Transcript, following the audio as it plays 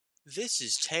This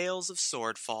is Tales of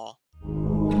Swordfall.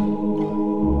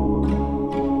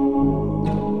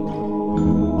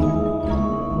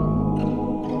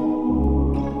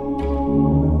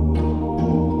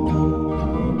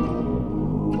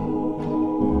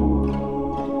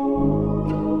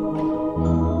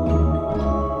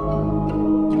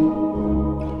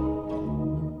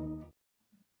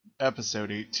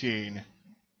 Episode 18.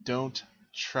 Don't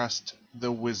Trust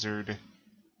the Wizard.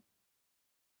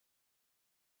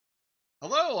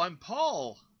 Hello, I'm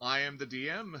Paul. I am the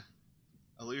DM,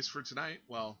 at least for tonight.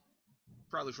 Well,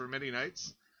 probably for many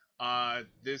nights.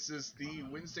 This is the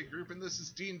Wednesday group, and this is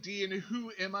D&D, and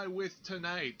who am I with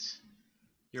tonight?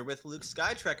 You're with Luke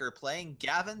Skytrekker playing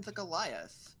Gavin the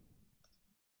Goliath.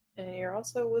 And you're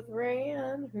also with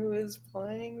Rayanne, who is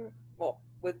playing,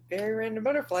 with Very Random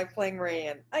Butterfly playing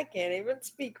Rayanne. I can't even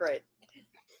speak right.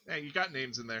 Hey, you got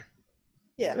names in there.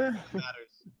 Yeah.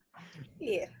 Matters.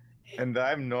 Yeah. And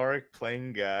I'm Norik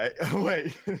playing Guy. Oh,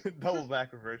 wait, double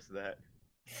back reverse that.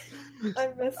 I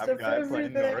messed I'm up Guy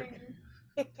playing everything.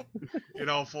 It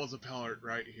all falls apart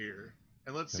right here.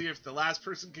 And let's see if the last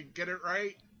person can get it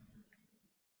right.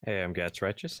 Hey, I'm Gats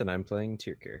Righteous, and I'm playing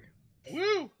Tyrker.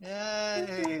 Woo!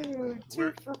 Yay! Ooh,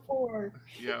 We're- 2 for 4.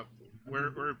 Yep,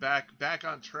 we're back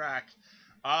on track.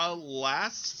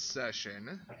 Last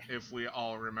session, if we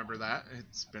all remember that,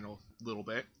 it's been a little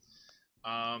bit.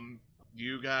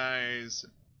 You guys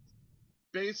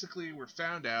basically were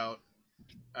found out.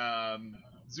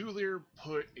 Zulir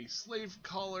put a slave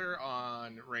collar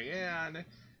on Rayanne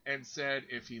and said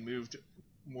if he moved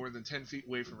more than 10 feet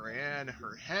away from Rayanne,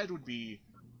 her head would be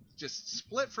just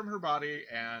split from her body,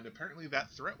 and apparently that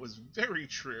threat was very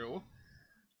true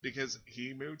because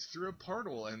he moved through a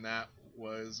portal and that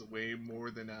was way more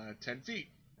than 10 feet.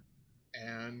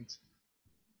 And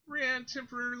Rayanne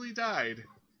temporarily died.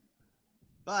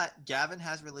 But Gavin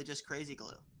has religious crazy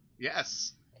glue.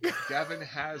 Yes, Gavin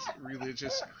has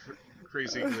religious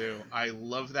crazy glue. I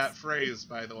love that phrase,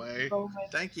 by the way.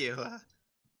 Thank you. I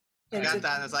It's got a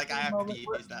that and I was like, I have to moment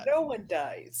where use that. No one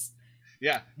dies.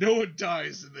 Yeah, no one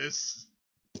dies in this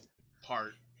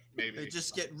part, maybe. They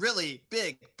just get really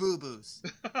big boo-boos.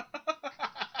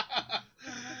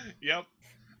 Yep.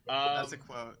 That's a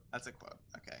quote. That's a quote.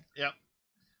 Okay. Yep.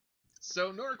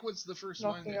 So Norik was the first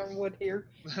Knocking one. on wood here.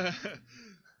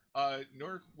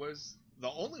 Norik was the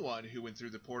only one who went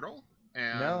through the portal.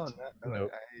 And No,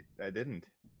 Nope. I didn't.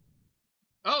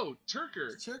 Oh,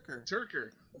 Tyrker. Chirker.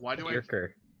 Tyrker. Why do Tyrker.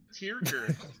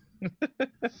 Tyrker.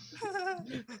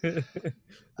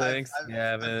 Thanks, I've-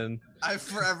 Gavin. I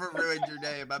forever ruined your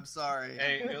name. I'm sorry.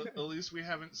 Hey, at least we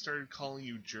haven't started calling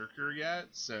you Jerker yet,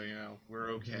 so you know we're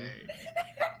okay.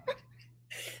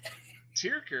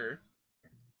 Tyrker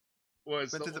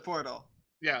was Went through the portal.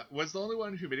 was the only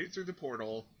one who made it through the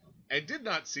portal and did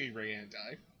not see Rayanne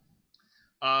die.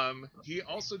 He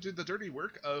also did the dirty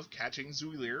work of catching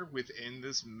Zulir within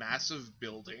this massive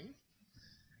building,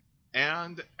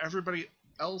 and everybody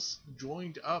else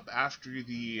joined up after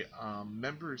the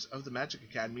members of the Magic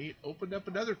Academy opened up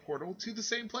another portal to the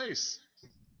same place.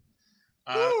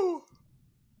 Woo!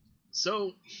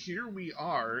 So here we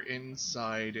are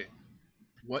inside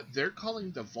what they're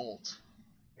calling the vault.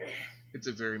 It's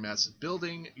a very massive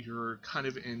building. You're kind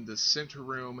of in the center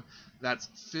room that's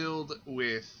filled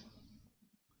with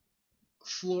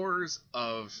floors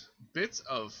of bits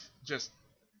of just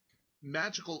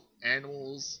magical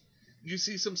animals. You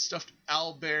see some stuffed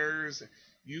owlbears.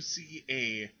 You see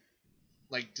a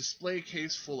display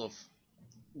case full of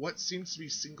what seems to be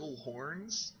single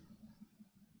horns.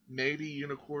 Maybe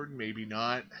unicorn, maybe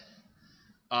not.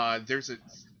 There's a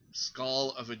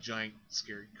skull of a giant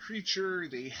scary creature.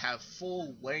 They have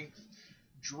full-length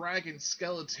dragon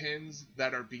skeletons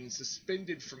that are being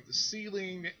suspended from the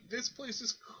ceiling. This place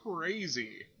is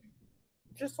crazy.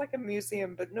 Just like a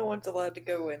museum, but no one's allowed to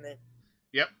go in it.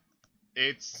 Yep,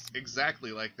 it's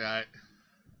exactly like that.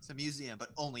 It's a museum, but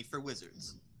only for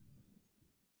wizards.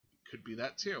 Could be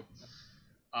that too.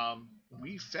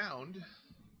 We found,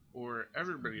 or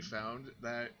everybody found,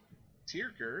 that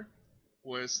Tyrker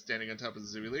was standing on top of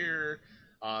Zulir.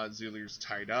 Zulir's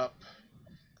tied up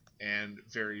and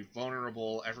very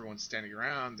vulnerable. Everyone's standing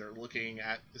around. They're looking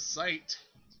at the site.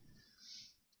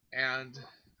 And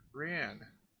Rayanne,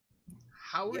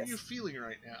 how are Yes. you feeling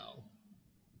right now?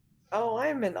 Oh,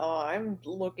 I'm in awe. I'm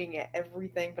looking at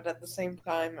everything, but at the same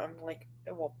time, I'm like,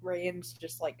 Rayanne's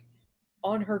just like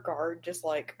on her guard, just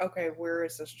like, okay, where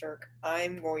is this jerk?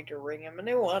 I'm going to ring him a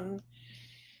new one.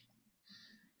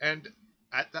 And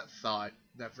at that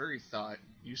very thought,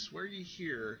 you swear you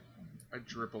hear a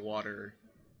drip of water,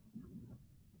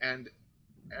 and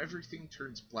everything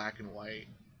turns black and white.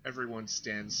 Everyone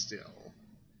stands still.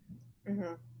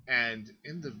 Hmm. And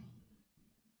in the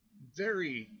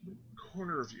very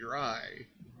corner of your eye,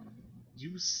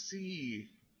 you see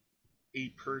a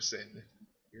person.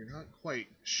 You're not quite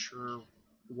sure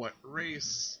what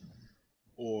race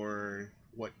or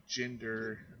what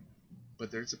gender,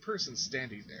 but there's a person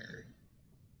standing there.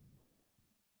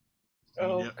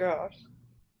 Oh gosh.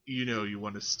 You know you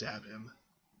want to stab him.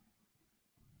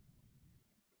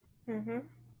 Hmm.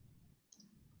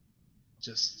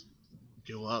 Just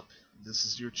go up. This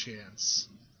is your chance.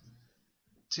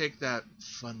 Take that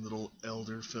fun little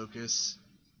elder focus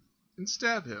and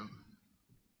stab him.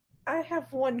 I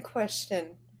have one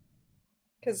question,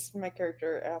 because my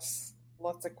character asks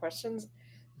lots of questions.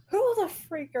 Who the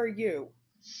freak are you?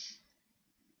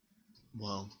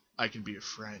 Well, I can be a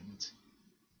friend.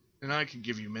 And I can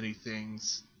give you many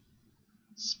things,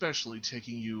 especially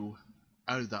taking you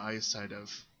out of the eyesight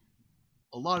of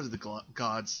a lot of the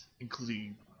gods,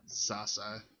 including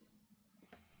Sasa.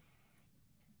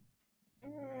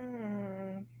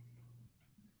 Mm,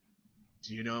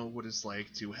 Do you know what it's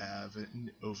like to have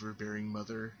an overbearing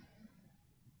mother?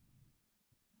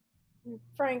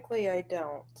 frankly, I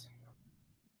don't.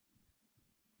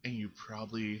 And you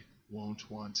probably won't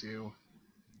want to.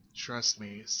 Trust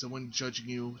me, someone judging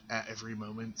you at every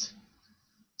moment,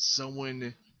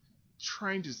 someone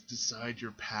trying to decide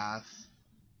your path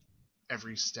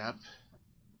every step,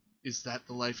 is that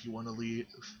the life you want to lead?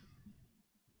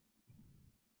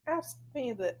 Ask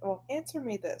me that. Well, answer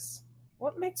me this.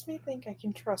 What makes me think I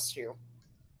can trust you?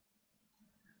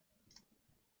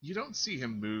 You don't see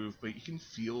him move, but you can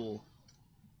feel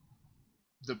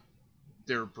the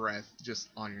their breath just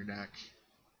on your neck.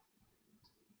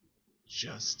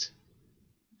 Just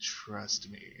trust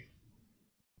me.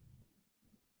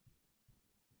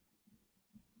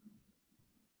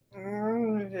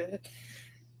 Mm.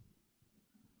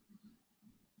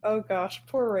 Oh gosh,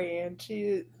 poor Rayanne.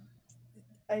 She.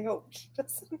 I hope she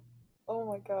doesn't. Oh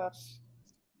my gosh.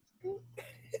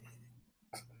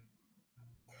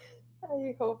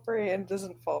 I hope Rayanne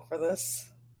doesn't fall for this.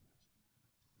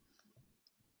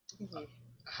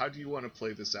 How do you want to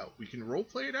play this out? We can role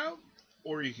play it out,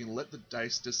 or you can let the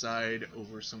dice decide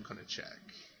over some kind of check.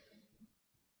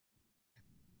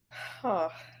 Huh.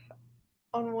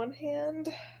 On one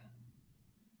hand,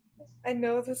 I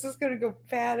know this is gonna go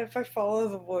bad if I follow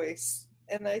the voice,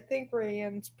 and I think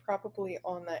Rayanne's probably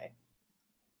on that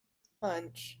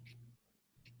hunch.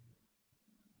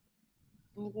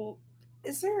 Well,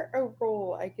 is there a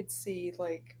role I could see,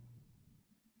 like,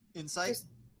 Insight? just,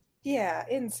 yeah,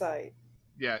 insight?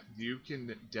 Yeah, you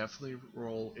can definitely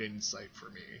roll insight for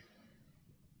me.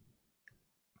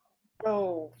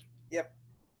 Oh, yep.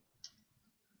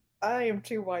 I am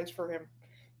too wise for him.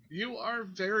 You are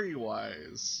very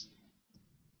wise.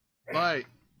 But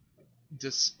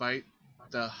despite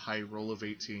the high roll of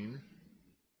 18,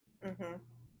 Mm-hmm.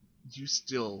 you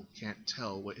still can't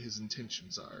tell what his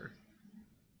intentions are.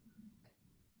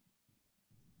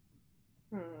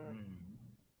 Hmm.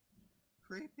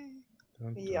 Creepy.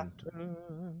 Dun, Yeah. dun,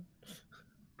 dun.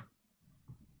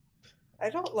 I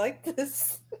don't like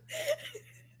this.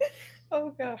 Oh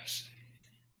gosh.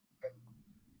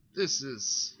 This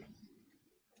is,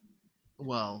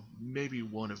 well, maybe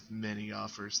one of many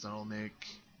offers that I'll make.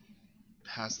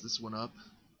 Pass this one up,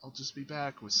 I'll just be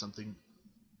back with something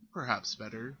perhaps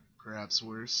better, perhaps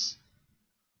worse.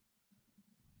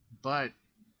 But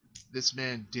this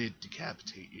man did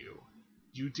decapitate you.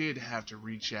 You did have to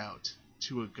reach out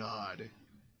to a god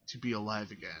to be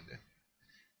alive again.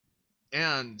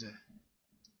 And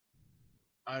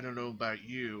I don't know about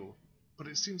you, but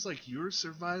it seems like your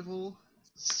survival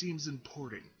seems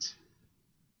important.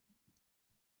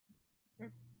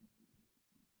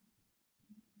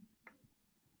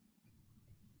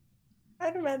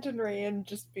 I'd imagine Rayanne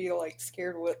just be like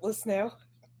scared witless now.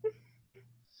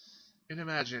 And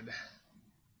imagine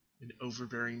an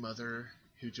overbearing mother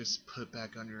who just put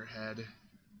back on your head,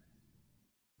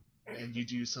 and you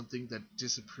do something that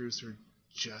disapproves her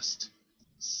just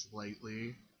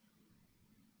slightly.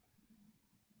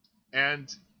 And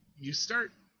you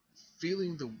start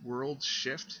feeling the world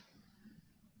shift,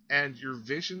 and your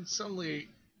vision suddenly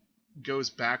goes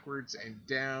backwards and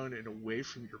down and away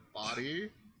from your body.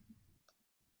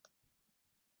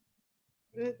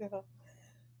 Yeah.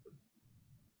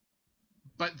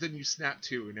 But then you snap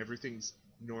to, and everything's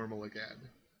normal again.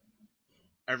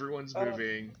 Everyone's Oh.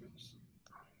 moving,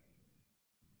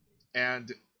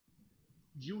 and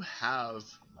you have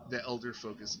the Elder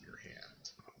Focus in your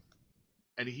hand.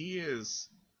 And he is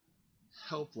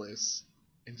helpless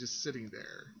and just sitting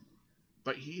there.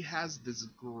 But he has this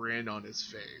grin on his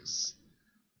face.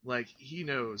 Like, he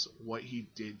knows what he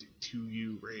did to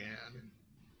you, Rayanne.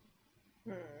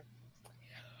 Hmm.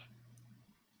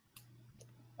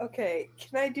 Okay,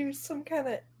 can I do some kind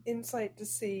of insight to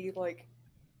see, like,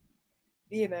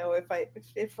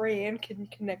 if Rayanne can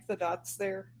connect the dots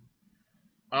there,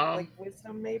 like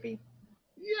wisdom maybe?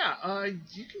 Yeah,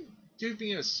 you can give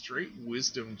me a straight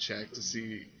wisdom check to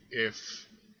see if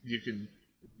you can.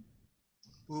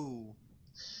 Ooh.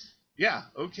 Yeah,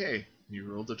 okay.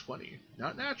 You rolled a 20.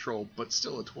 Not natural, but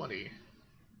still a 20.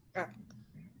 Ah.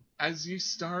 As you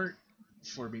start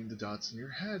forming the dots in your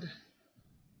head,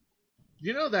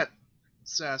 you know that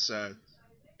Sasa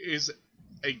is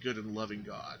a good and loving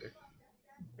god.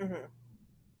 Mm-hmm.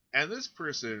 And this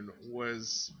person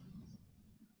was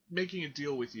making a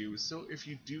deal with you, so if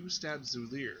you do stab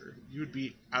Zulir, you would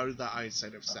be out of the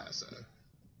eyesight of Sasa.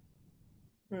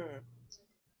 Hmm.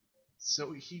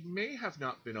 So he may have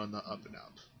not been on the up and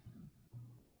up.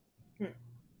 Hmm.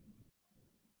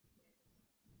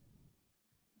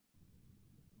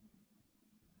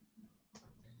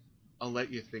 I'll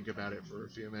let you think about it for a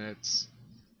few minutes.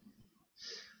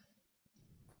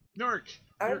 Nork!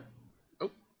 I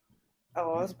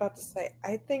Oh, I was about to say,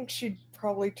 I think she'd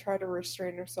probably try to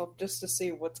restrain herself just to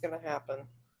see what's gonna happen.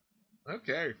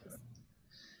 okay.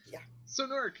 Yeah. So,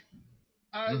 Nork,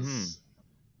 as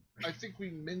I think we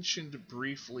mentioned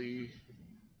briefly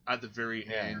at the very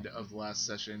end of the last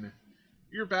session,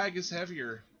 your bag is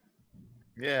heavier.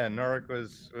 Yeah, Norik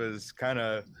was kind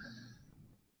of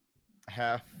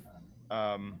half,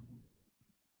 like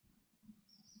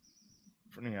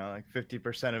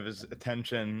 50% of his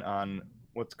attention on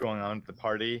what's going on at the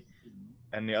party,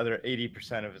 and the other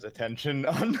 80% of his attention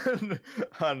on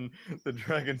on the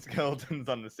dragon skeletons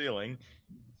on the ceiling.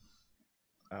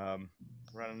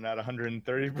 Running at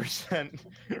 130%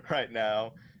 right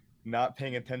now, not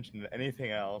paying attention to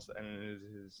anything else, and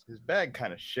his bag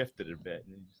kind of shifted a bit,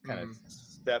 and he just kind of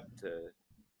stepped to,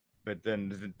 but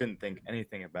then didn't think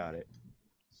anything about it.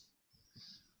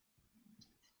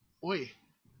 Oi,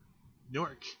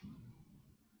 Nork.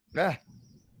 Ah,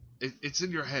 It's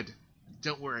in your head.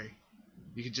 Don't worry.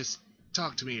 You can just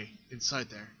talk to me inside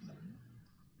there.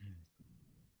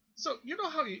 So, you know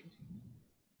how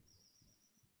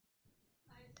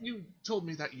you told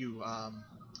me that you,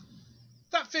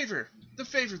 the favor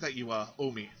that you,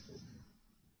 owe me.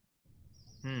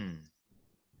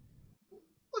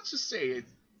 Let's just say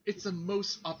it's the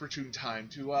most opportune time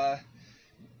to,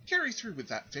 carry through with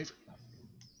that favor.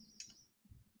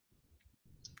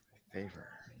 Favor.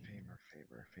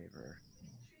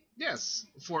 Yes,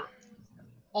 for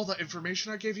all the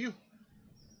information I gave you.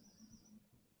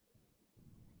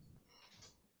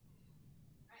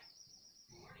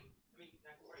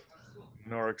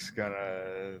 Norik's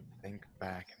gonna think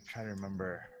back. I'm trying to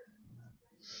remember.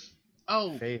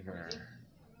 Oh, Favor.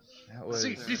 That was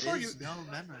see, There is no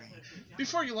memory.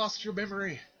 before you lost your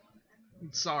memory.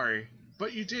 I'm sorry,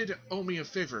 but you did owe me a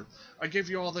favor. I gave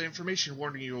you all the information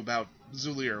warning you about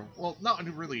Zulir. Well, not in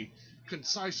a really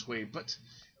concise way, but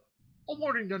a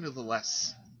warning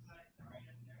nonetheless.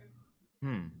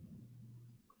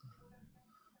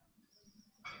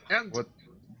 And What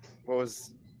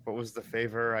was the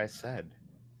favor I said?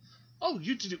 oh,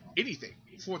 you to do anything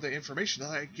for the information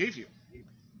that I gave you.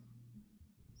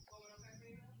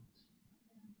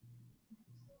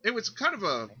 It was kind of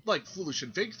a foolish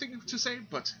and vague thing to say,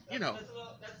 but you know.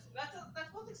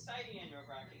 That's what's exciting in your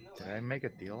bracket. Did I make a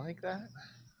deal like that?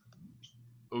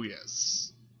 Oh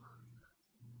yes.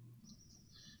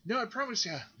 No, I promise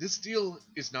you, this deal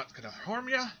is not gonna harm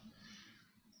you,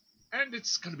 and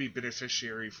it's gonna be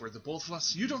beneficiary for the both of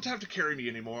us. You don't have to carry me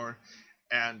anymore,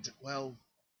 and well,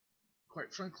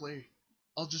 quite frankly,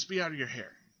 I'll just be out of your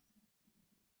hair.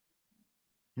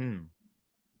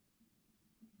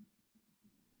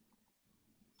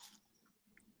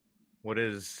 What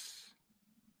is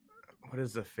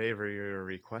the favor you're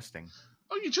requesting?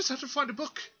 Oh, you just have to find a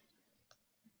book.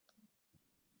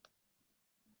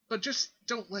 But just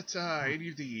don't let any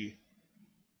of the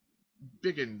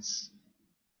biggins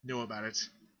know about it.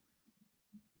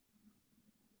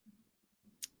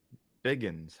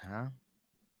 Biggins, huh?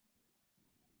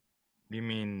 You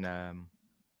mean,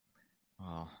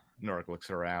 Norik looks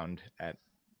around at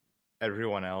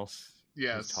everyone else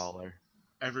Yes. who's taller.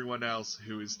 Everyone else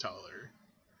who is taller.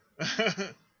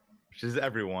 Which is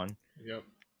everyone. Yep.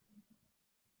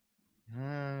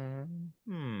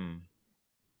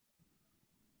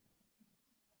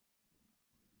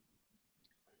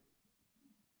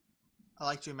 I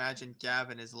like to imagine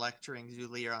Gavin is lecturing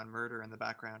Zulir on murder in the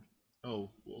background. Oh,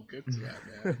 we'll get to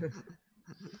that,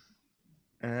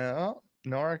 man.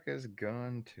 Norik is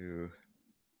going to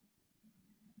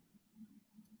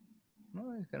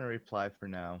Well, he's gonna reply for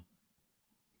now.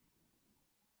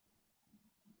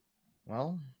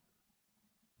 Well,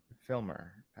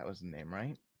 Filmer. That was the name,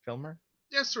 right? Filmer?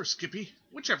 Yes, or Skippy,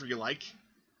 whichever you like.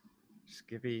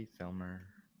 Skippy, Filmer.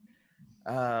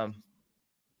 Um,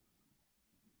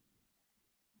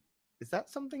 is that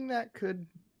something that could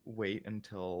wait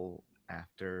until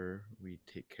after we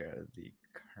take care of the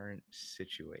current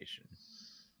situation?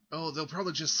 Oh, they'll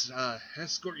probably just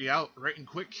escort you out right and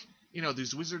quick. You know,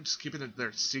 these wizards keeping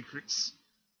their secrets,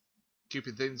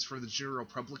 keeping things from the general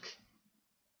public.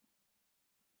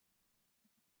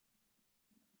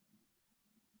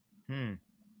 Hmm.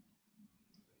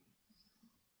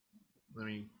 I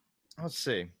mean, Let's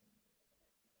see.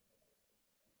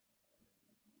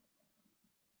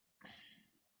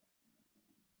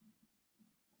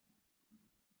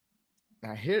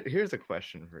 Now here's a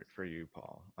question for you,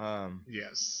 Paul.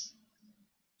 yes.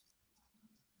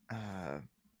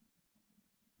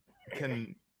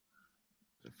 Can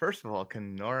First of all,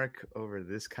 can Norik over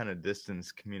this kind of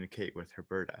distance communicate with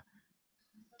Herberta?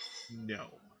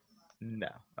 No. No.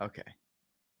 Okay.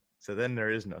 So then there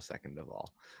is no second of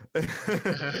all.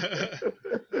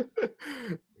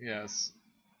 Yes.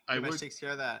 Pretty much takes care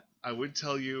of that. I would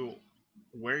tell you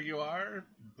where you are,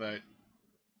 but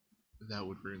that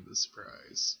would ruin the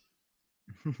surprise.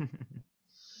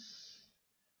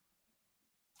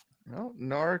 Well,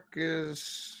 Norik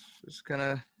is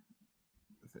gonna,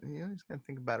 he's gonna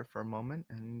think about it for a moment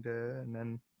and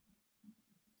then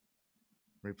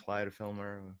reply to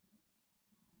Filmer.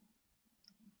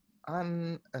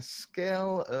 On a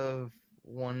scale of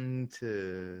 1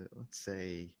 to, let's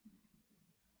say,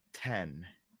 10,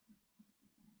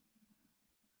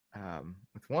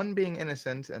 with 1 being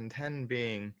innocent and 10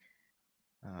 being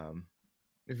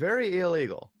very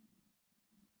illegal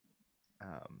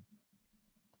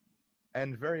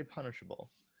and very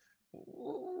punishable,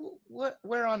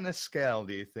 where on this scale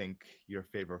do you think your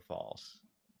favor falls?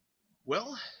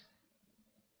 Well,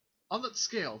 on that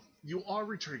scale, you are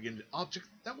returning an object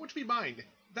that would be mine,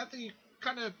 that they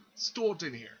kind of stored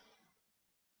in here.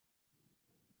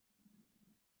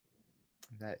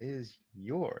 That is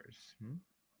yours. Hmm?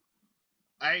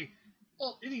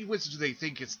 Well, any wizard they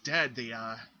think is dead, they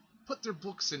put their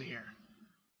books in here.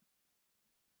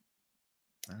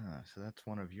 Ah, so that's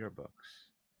one of your books.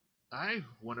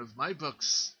 One of my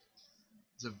books.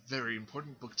 It's a very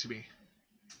important book to me.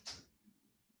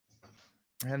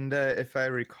 And if I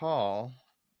recall,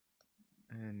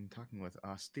 in talking with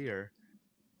Austere,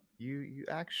 you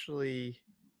actually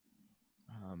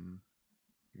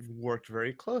worked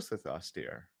very close with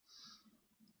Austere.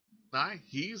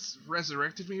 He's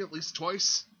resurrected me at least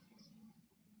twice.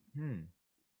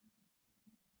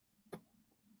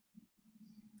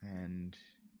 And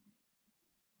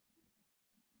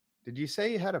did you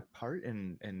say you had a part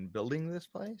in building this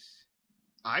place?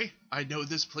 I know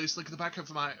this place like the back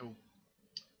of my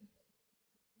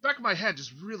head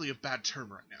is really a bad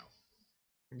term right now.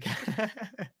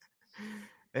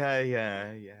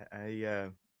 Yeah.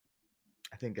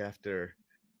 I think after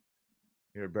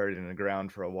you were buried in the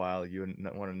ground for a while, you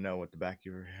wouldn't want to know what the back of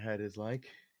your head is like.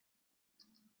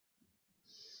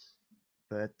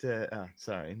 But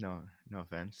sorry, no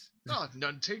offense. Oh,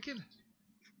 none taken.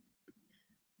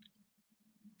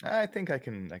 I think I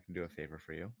can do a favor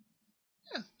for you.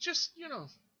 Yeah, just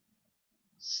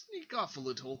sneak off a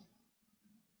little,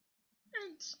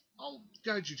 and I'll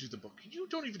guide you to the book. You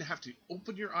don't even have to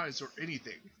open your eyes or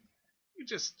anything. You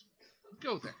just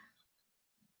go there.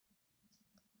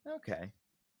 Okay.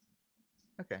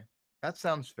 That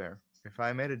sounds fair. If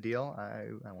I made a deal,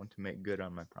 I want to make good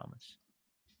on my promise.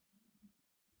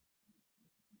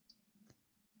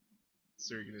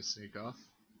 So you're gonna sneak off?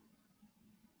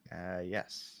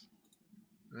 Yes.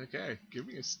 Okay, give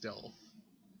me a stealth.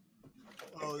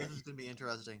 Oh, this is gonna be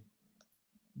interesting.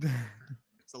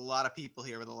 It's a lot of people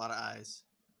here with a lot of eyes.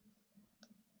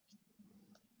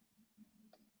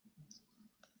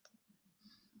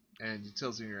 And it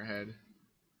tells you in your head,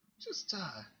 just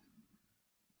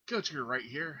go to your right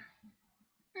here,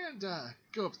 and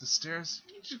go up the stairs.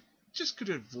 You just could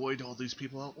avoid all these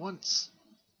people at once.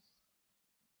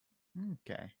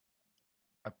 Okay.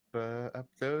 Up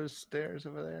those stairs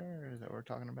over there? Is that what we're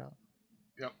talking about?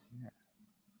 Yep. Yeah.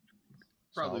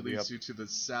 Probably So leads you to the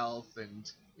south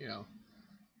and,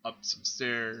 up some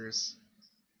stairs.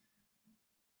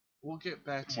 We'll get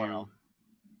back to you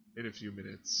in a few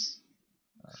minutes.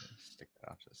 Stick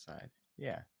that off to the side.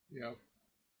 Yeah. Yep.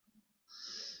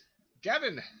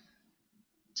 Gavin!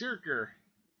 Tyrker.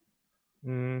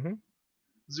 Mm-hmm.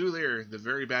 Zulir, the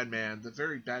very bad man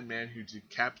who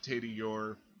decapitated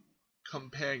your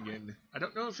companion. I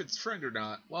don't know if it's friend or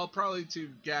not. Well, probably to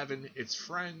Gavin, it's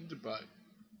friend, but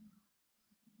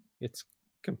It's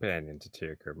companion to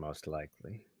Tyrker, most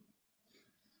likely.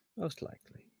 Most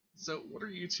likely. so what are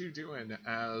you two doing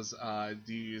as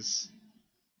these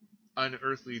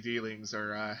unearthly dealings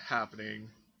are happening?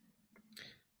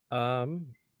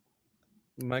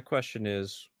 My question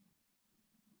is,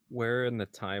 where in the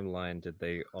timeline did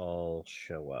they all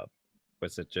show up?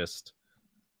 Was it just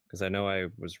because I know I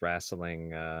was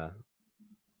wrestling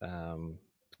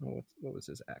what was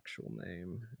his actual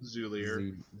name?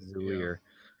 Zulier. Zulier.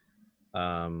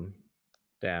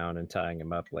 Down and tying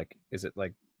him up. Like, is it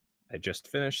like I just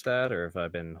finished that, or have I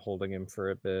been holding him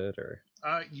for a bit, or?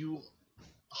 You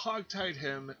hogtied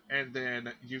him, and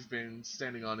then you've been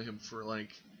standing on him for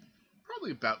like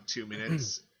probably about 2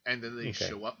 minutes, and then they Okay.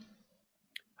 show up.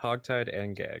 Hogtied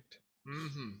and gagged.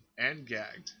 And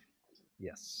gagged.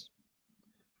 Yes.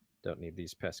 Don't need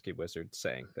these pesky wizards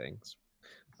saying things.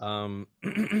 Oh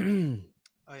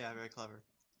yeah, very clever.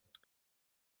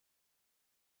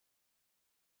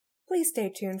 Please stay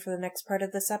tuned for the next part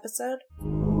of this episode.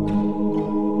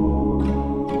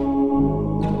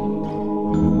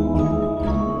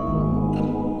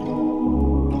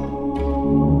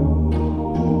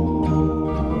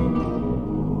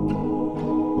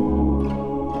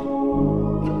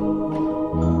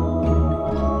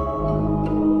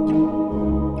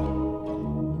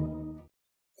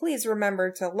 Please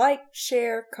remember to like,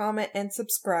 share, comment, and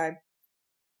subscribe.